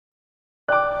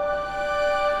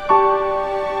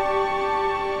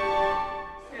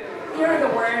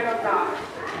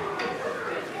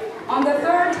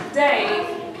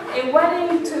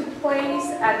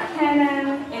at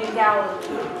Cana in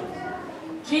Galilee.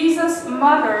 Jesus'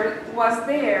 mother was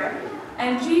there,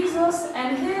 and Jesus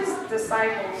and his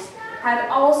disciples had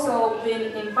also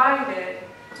been invited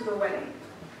to the wedding.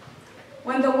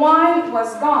 When the wine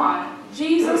was gone,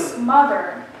 Jesus'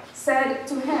 mother said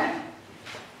to him,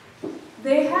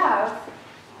 "They have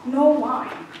no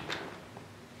wine."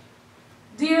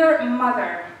 "Dear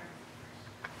mother,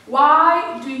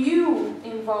 why do you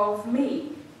involve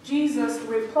me?" Jesus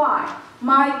replied,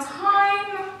 "My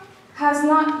time has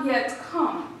not yet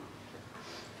come."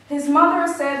 His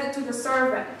mother said to the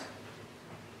servant,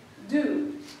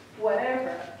 "Do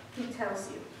whatever he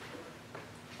tells you."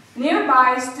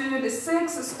 Nearby stood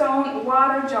 6 stone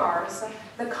water jars,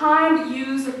 the kind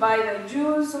used by the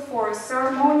Jews for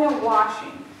ceremonial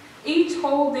washing, each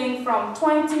holding from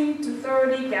 20 to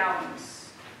 30 gallons.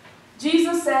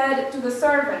 Jesus said to the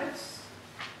servants,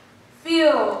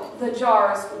 "Fill the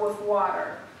jars with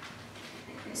water."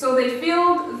 So they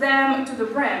filled them to the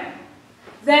brim.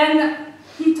 Then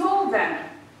he told them,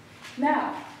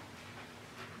 "Now,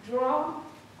 draw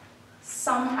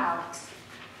some out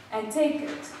and take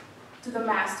it to the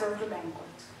master of the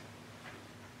banquet."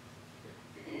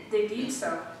 They did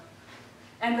so,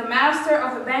 and the master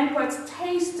of the banquet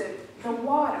tasted the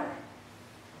water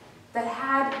that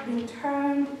had been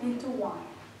turned into wine.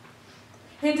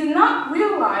 He did not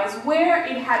realize where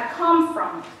it had come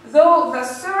from, though the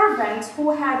servant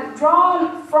who had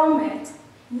drawn from it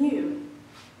knew.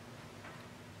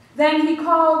 Then he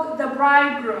called the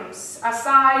bridegrooms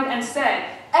aside and said,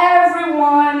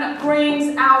 "Everyone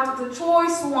brings out the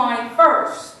choice wine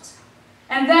first,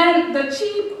 and then the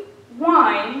cheap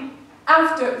wine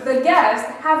after the guests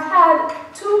have had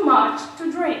too much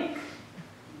to drink.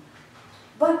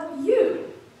 But you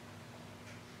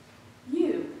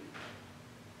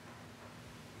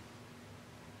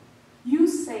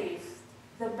saved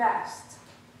the best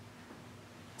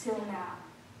till now."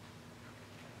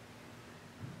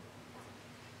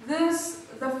 This,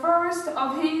 the first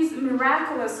of his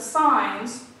miraculous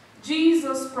signs,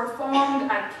 Jesus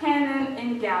performed at Cana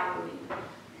in Galilee.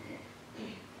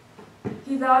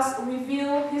 He thus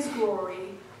revealed his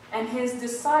glory, and his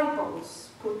disciples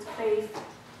put faith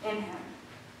in him.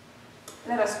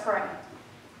 Let us pray.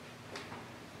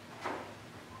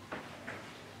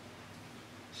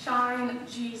 Shine,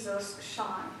 Jesus,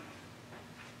 shine.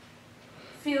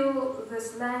 Fill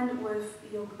this land with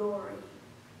your glory.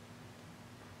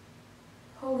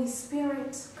 Holy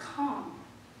Spirit, come.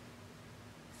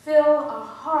 Fill our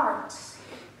hearts.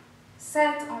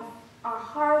 Set our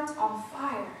heart on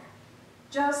fire,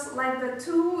 just like the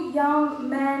 2 young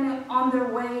men on their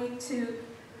way to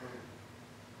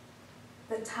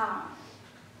the town.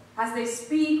 As they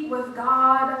speak with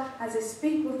God, as they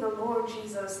speak with the Lord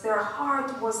Jesus, their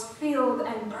heart was filled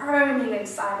and burning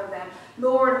inside of them.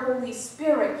 Lord, Holy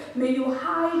Spirit, may you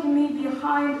hide me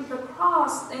behind the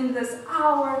cross in this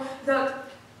hour, that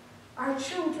our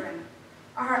children,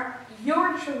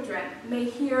 your children, may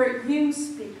hear you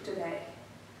speak today.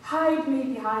 Hide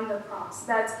me behind the cross,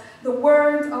 that the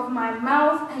word of my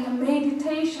mouth and the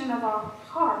meditation of our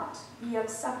heart be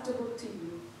acceptable to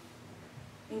you.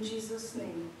 In Jesus'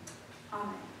 name,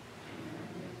 amen.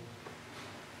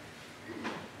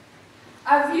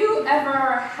 Have you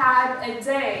ever had a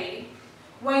day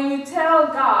when you tell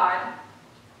God,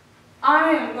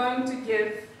 "I am going to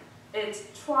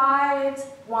try it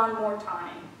one more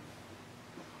time"?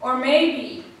 Or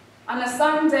maybe on a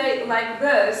Sunday like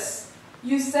this,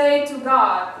 you say to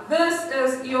God, "This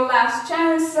is your last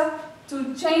chance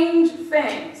to change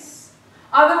things.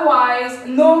 Otherwise,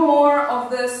 no more of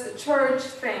this church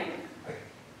thing."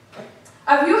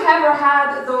 Have you ever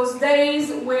had those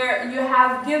days where you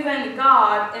have given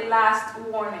God a last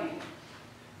warning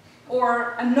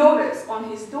or a notice on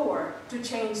his door to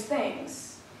change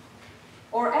things?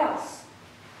 Or else,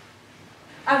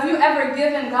 have you ever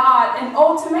given God an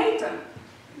ultimatum?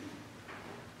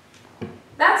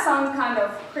 That sounds kind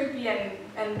of creepy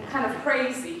and kind of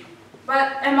crazy.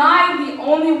 But am I the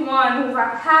only one who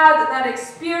have had that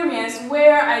experience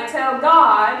where I tell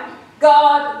God,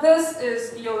 "God, this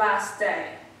is your last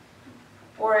day,"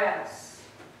 or else?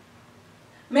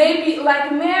 Maybe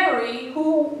like Mary, who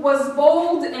was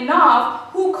bold enough,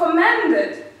 who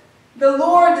commanded the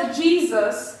Lord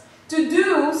Jesus to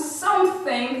do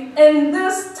something in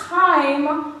this time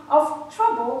of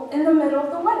trouble in the middle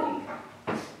of the wedding.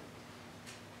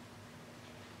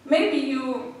 Maybe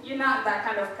you're not that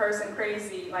kind of person,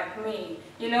 crazy like me.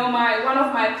 You know, one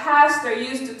of my pastors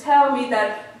used to tell me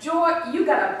that, "Joy, you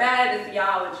got a bad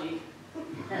theology."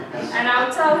 And I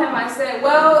would tell him, I said,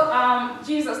 "Well,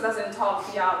 Jesus doesn't talk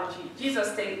theology.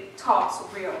 Jesus talks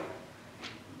real."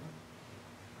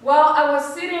 Well, I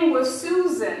was sitting with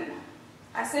Susan.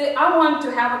 I said, I want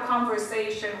to have a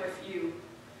conversation with you.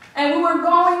 And we were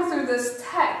going through this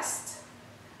text.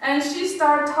 And she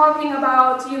started talking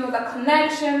about, the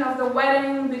connection of the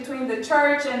wedding between the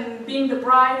church and being the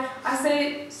bride. I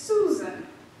said, Susan,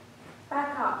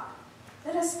 back up.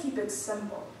 Let us keep it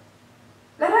simple.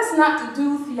 Let us not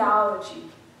do theology.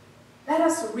 Let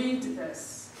us read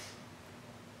this.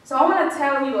 So I want to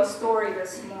tell you a story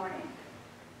this morning.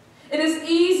 It is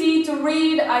easy to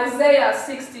read Isaiah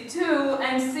 62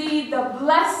 and see the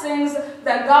blessings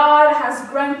that God has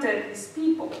granted his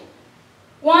people.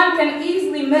 One can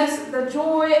easily miss the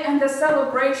joy and the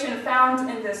celebration found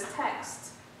in this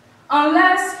text,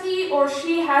 unless he or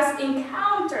she has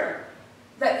encountered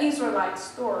the Israelite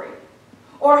story,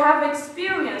 or have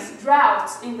experienced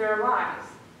droughts in their lives,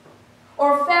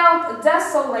 or felt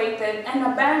desolated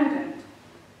and abandoned.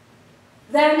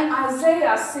 Then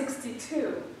Isaiah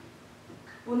 62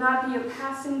 will not be a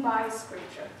passing by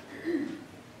scripture.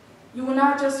 You will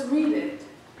not just read it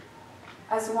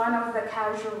as one of the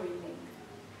casual reading.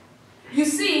 You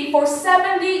see, for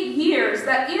 70 years,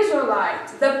 the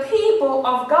Israelites, the people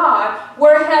of God,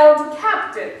 were held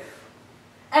captive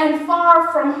and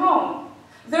far from home.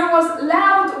 There was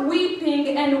loud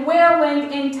weeping and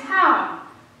wailing in town.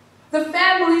 The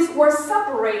families were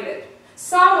separated.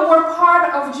 Some were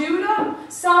part of Judah,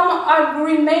 some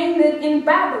remained in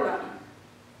Babylon.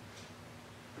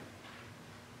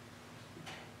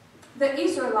 The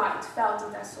Israelites felt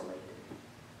desolated.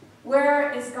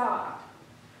 Where is God?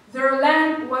 Their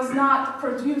land was not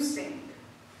producing.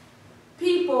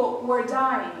 People were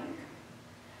dying.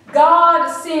 God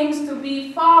seems to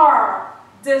be far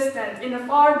distant, in a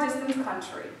far distant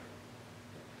country.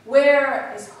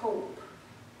 Where is hope?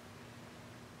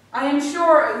 I am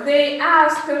sure they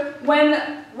asked,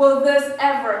 when will this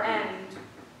ever end?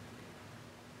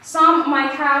 Some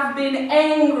might have been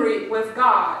angry with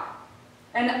God,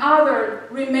 and others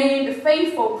remained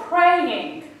faithful,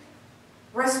 praying,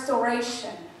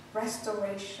 restoration,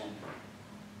 restoration.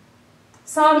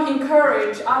 Some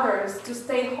encouraged others to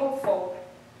stay hopeful.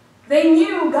 They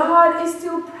knew God is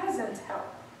still present help.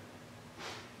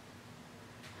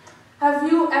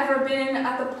 Have you ever been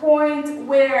at the point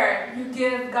where you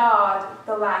give God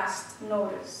the last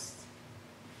notice?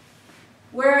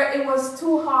 Where it was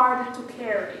too hard to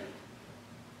carry?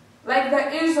 Like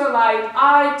the Israelite,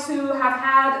 I too have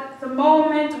had the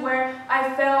moment where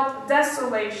I felt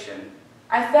desolation.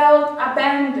 I felt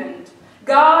abandoned.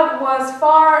 God was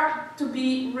far to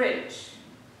be rich,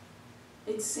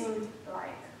 it seemed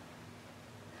like.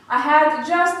 I had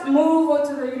just moved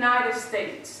to the United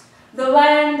States, the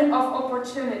land of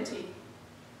opportunity.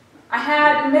 I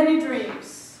had many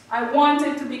dreams. I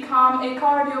wanted to become a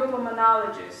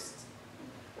cardiopulmonologist.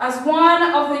 As one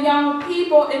of the young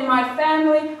people in my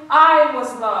family, I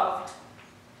was loved.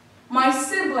 My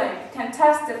sibling can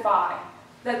testify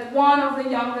that one of the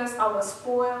youngest, I was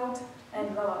spoiled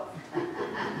and loved.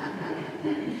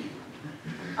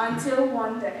 Until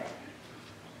one day,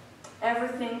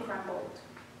 everything crumbled.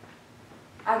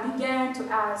 I began to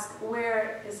ask,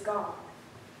 where is God?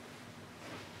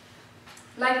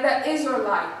 Like the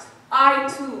Israelite, I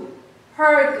too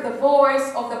heard the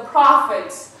voice of the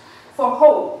prophets for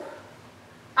hope.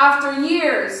 After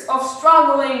years of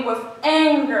struggling with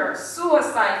anger,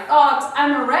 suicide thoughts,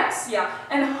 anorexia,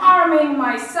 and harming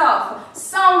myself,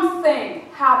 something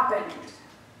happened.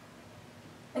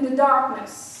 In the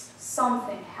darkness,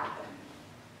 something happened.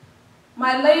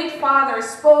 My late father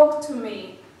spoke to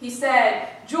me. He said,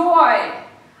 "Joy,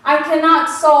 I cannot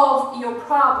solve your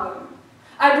problem.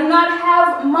 I do not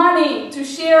have money to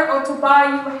share or to buy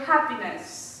you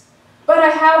happiness, but I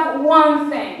have one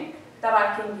thing that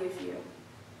I can give you.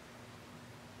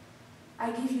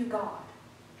 I give you God.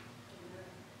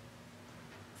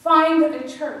 Find a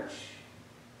church,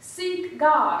 seek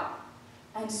God,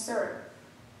 and serve."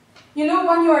 You know,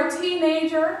 when you're a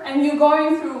teenager and you're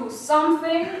going through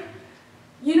something,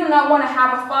 you do not want to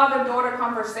have a father-daughter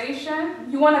conversation.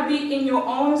 You want to be in your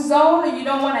own zone. You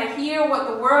don't want to hear what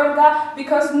the word got,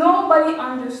 because nobody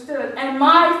understood. And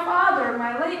my father,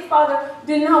 my late father,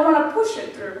 did not want to push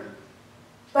it through.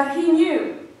 But he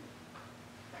knew,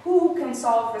 who can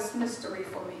solve this mystery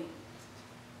for me?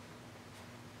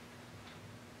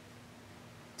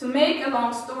 To make a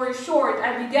long story short,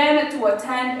 I began to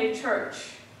attend a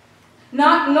church.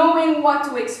 Not knowing what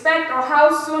to expect or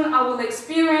how soon I will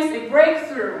experience a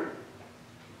breakthrough,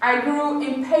 I grew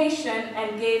impatient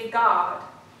and gave God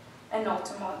an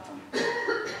ultimatum,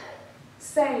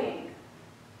 saying,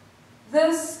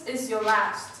 "This is your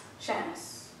last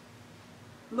chance.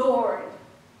 Lord,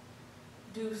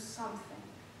 do something."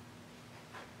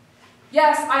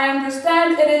 Yes, I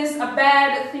understand it is a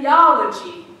bad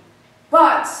theology,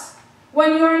 but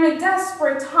when you're in a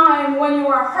desperate time, when you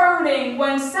are hurting,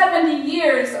 when 70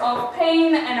 years of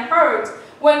pain and hurt,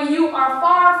 when you are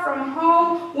far from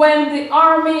home, when the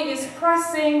army is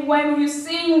pressing, when you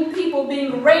see people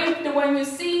being raped, when you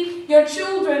see your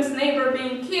children's neighbor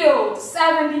being killed,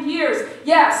 70 years,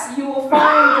 yes, you will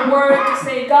find the word to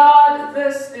say, God,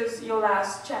 this is your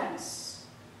last chance.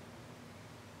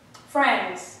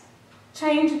 Friends,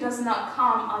 change does not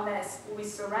come unless we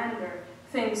surrender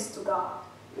things to God.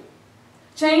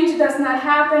 Change does not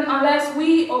happen unless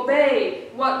we obey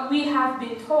what we have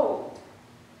been told.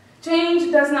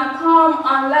 Change does not come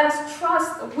unless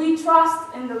we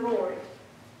trust in the Lord.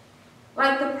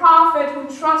 Like the prophet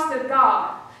who trusted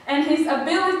God and his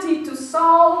ability to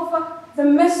solve the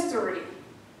mystery.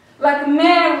 Like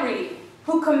Mary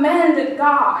who commended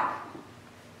God.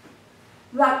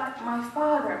 Like my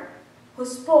father who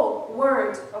spoke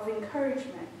words of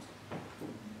encouragement.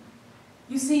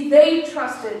 You see, they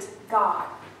trusted God.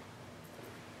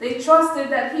 They trusted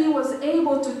that he was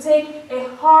able to take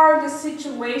a hard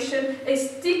situation, a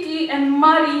sticky and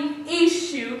muddy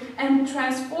issue, and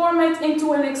transform it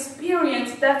into an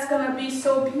experience that's going to be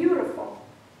so beautiful.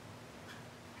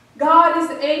 God is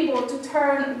able to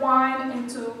turn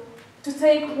to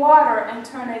take water and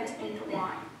turn it into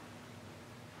wine.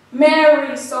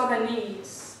 Mary saw the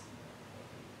needs.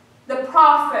 The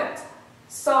prophet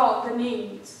saw the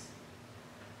needs.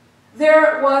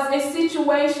 There was a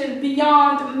situation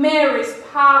beyond Mary's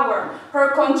power, her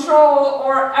control,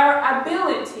 or her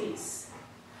abilities.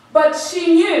 But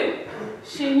she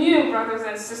knew, brothers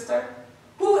and sisters,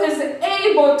 who is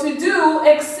able to do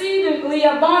exceedingly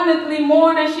abundantly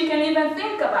more than she can even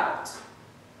think about.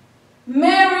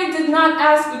 Mary did not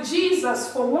ask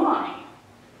Jesus for wine.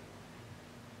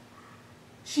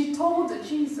 She told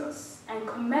Jesus and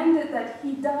commended that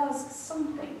he does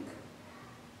something.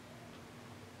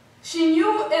 She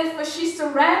knew if she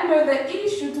surrendered the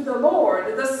issue to the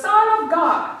Lord, the Son of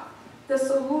God, the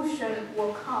solution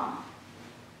will come.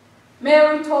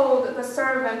 Mary told the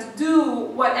servant, do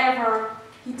whatever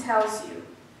he tells you.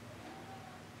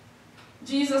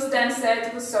 Jesus then said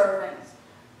to the servant,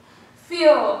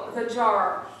 fill the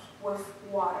jars with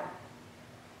water.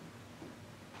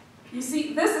 You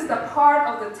see, this is the part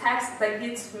of the text that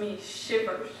gives me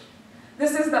shivers.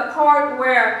 This is the part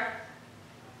where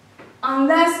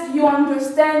unless you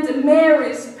understand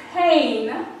Mary's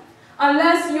pain,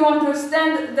 unless you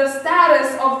understand the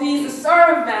status of these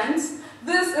servants,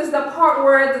 this is the part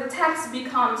where the text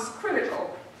becomes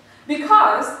critical.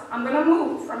 Because, I'm going to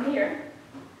move from here,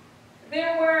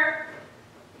 there were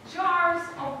jars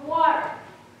of water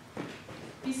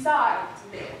besides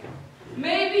there.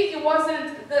 Maybe it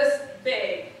wasn't this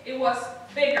big, it was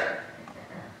bigger.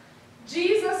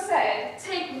 Jesus said,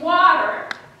 take water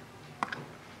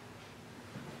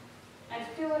and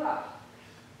fill it up.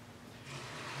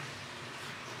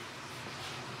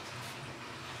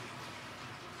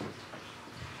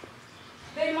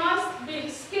 They must be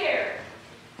scared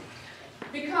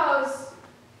because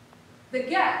the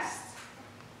guests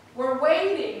were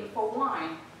waiting for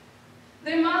wine.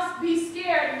 They must be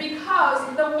scared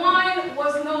because the wine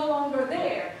was no longer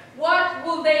there. What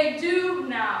will they do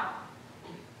now?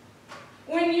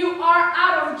 When you are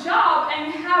out of job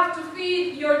and have to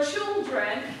feed your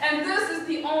children, and this is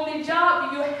the only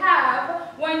job you have,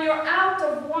 when you're out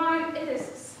of wine, it is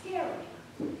scary.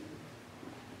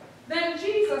 Then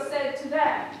Jesus said to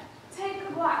them, take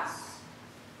a glass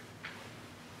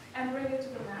and bring it to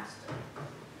the master.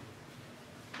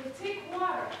 They take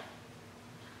water.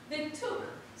 They took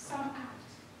some out.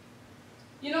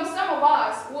 You know, some of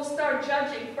us will start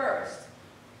judging first.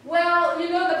 Well, you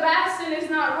know, the basin is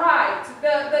not right.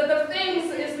 The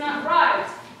things is not right.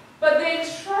 But they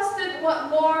trusted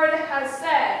what Lord has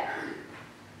said.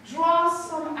 Draw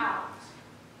some out.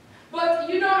 But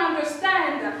you don't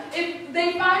understand. If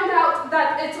they find out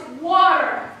that it's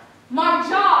water, my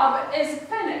job is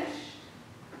finished.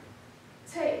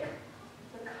 Take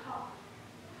the cup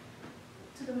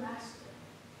to the master.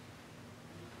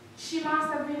 She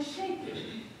must have been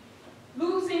shaken,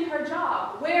 losing her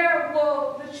job. Where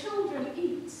will the children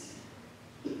eat?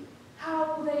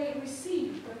 How will they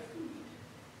receive their food?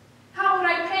 How would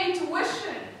I pay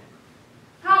tuition?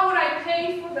 How would I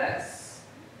pay for this?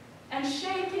 And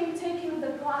shaking, taking the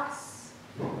glass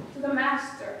to the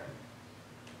master.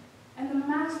 And the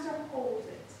master holds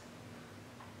it.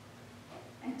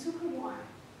 And took a wine,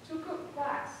 took a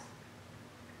glass.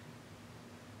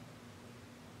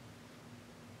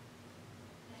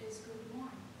 It is good wine.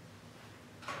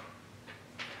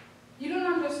 You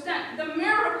don't understand. The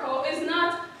miracle is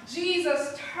not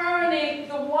Jesus turning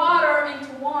the water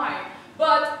into wine,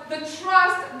 but the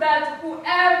trust that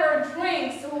whoever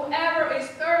drinks, whoever is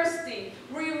thirsty,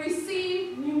 will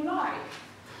receive new life.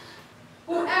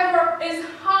 Whoever is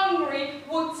hungry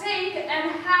will take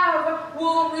and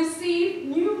will receive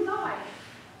new life.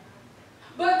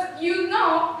 But you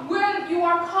know, when you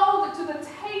are called to the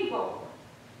table,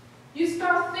 you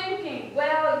start thinking,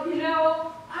 well, you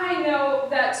know, I know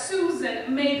that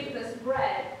Susan made this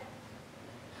bread.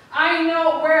 I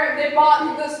know where they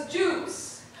bought this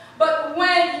juice. But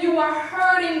when you are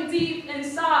hurting deep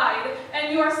inside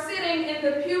and you are sitting in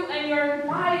the pew and you're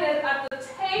invited at the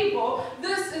table,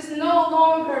 this is no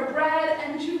longer bread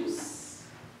and juice.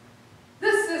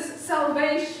 This is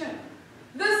salvation.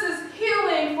 This is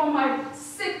healing for my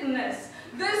sickness.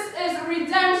 This is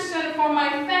redemption for my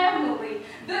family.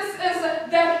 This is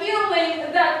the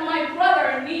healing that my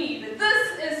brother needs.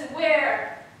 This is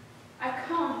where I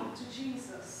come to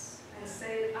Jesus and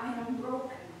say, I am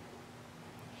broken.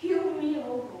 Heal me, O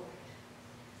Lord.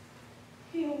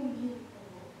 Heal me,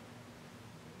 O Lord.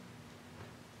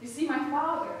 You see, my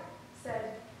father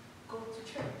said, go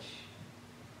to church.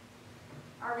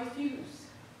 I refused.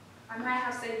 I might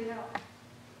have said no.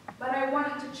 But I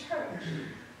went to church.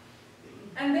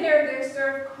 And there they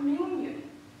served communion.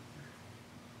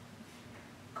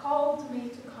 Called me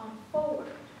to come forward.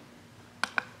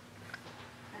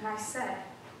 And I said,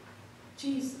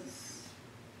 Jesus,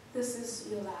 this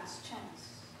is your last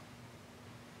chance.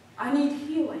 I need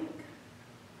healing.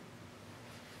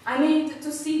 I need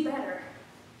to see better.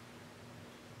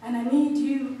 And I need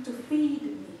you to feed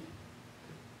me.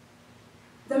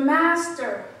 The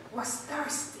master was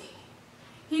thirsty.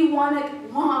 He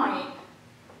wanted wine.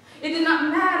 It did not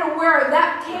matter where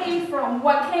that came from.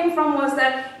 What came from was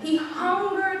that he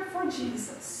hungered for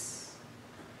Jesus.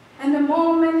 And the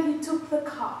moment he took the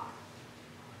cup,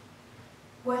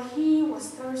 what he was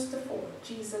thirsty for,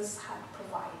 Jesus had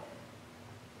provided.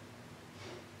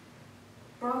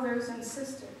 Brothers and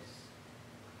sisters,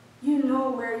 you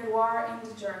know where you are in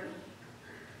the journey.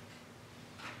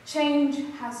 Change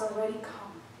has already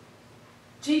come.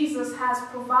 Jesus has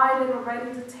provided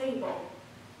already the table.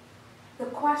 The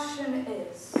question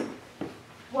is,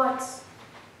 what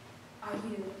are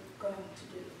you going to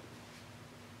do?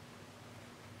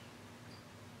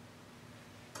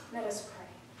 Let us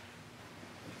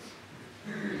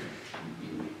pray.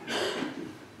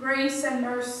 Grace and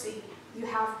mercy you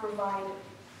have provided.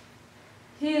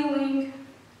 Healing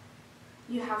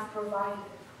you have provided.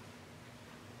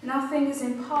 Nothing is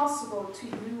impossible to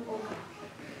you, O God.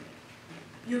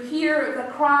 You hear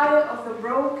the cry of the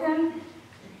broken,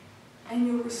 and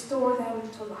you restore them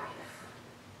to life.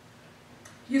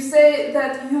 You say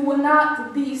that you will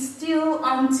not be still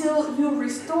until you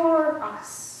restore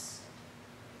us.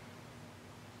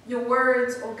 Your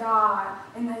words, O God,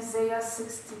 in Isaiah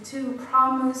 62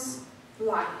 promise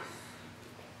life.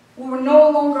 We will no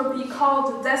longer be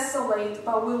called desolate,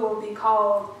 but we will be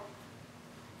called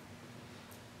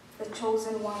the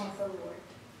chosen one of the Lord.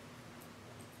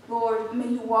 Lord, may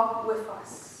you walk with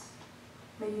us.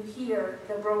 May you hear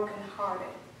the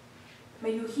brokenhearted.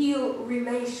 May you heal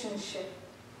relationship.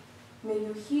 May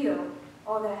you heal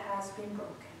all that has been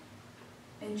broken.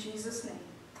 In Jesus' name,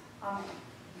 amen.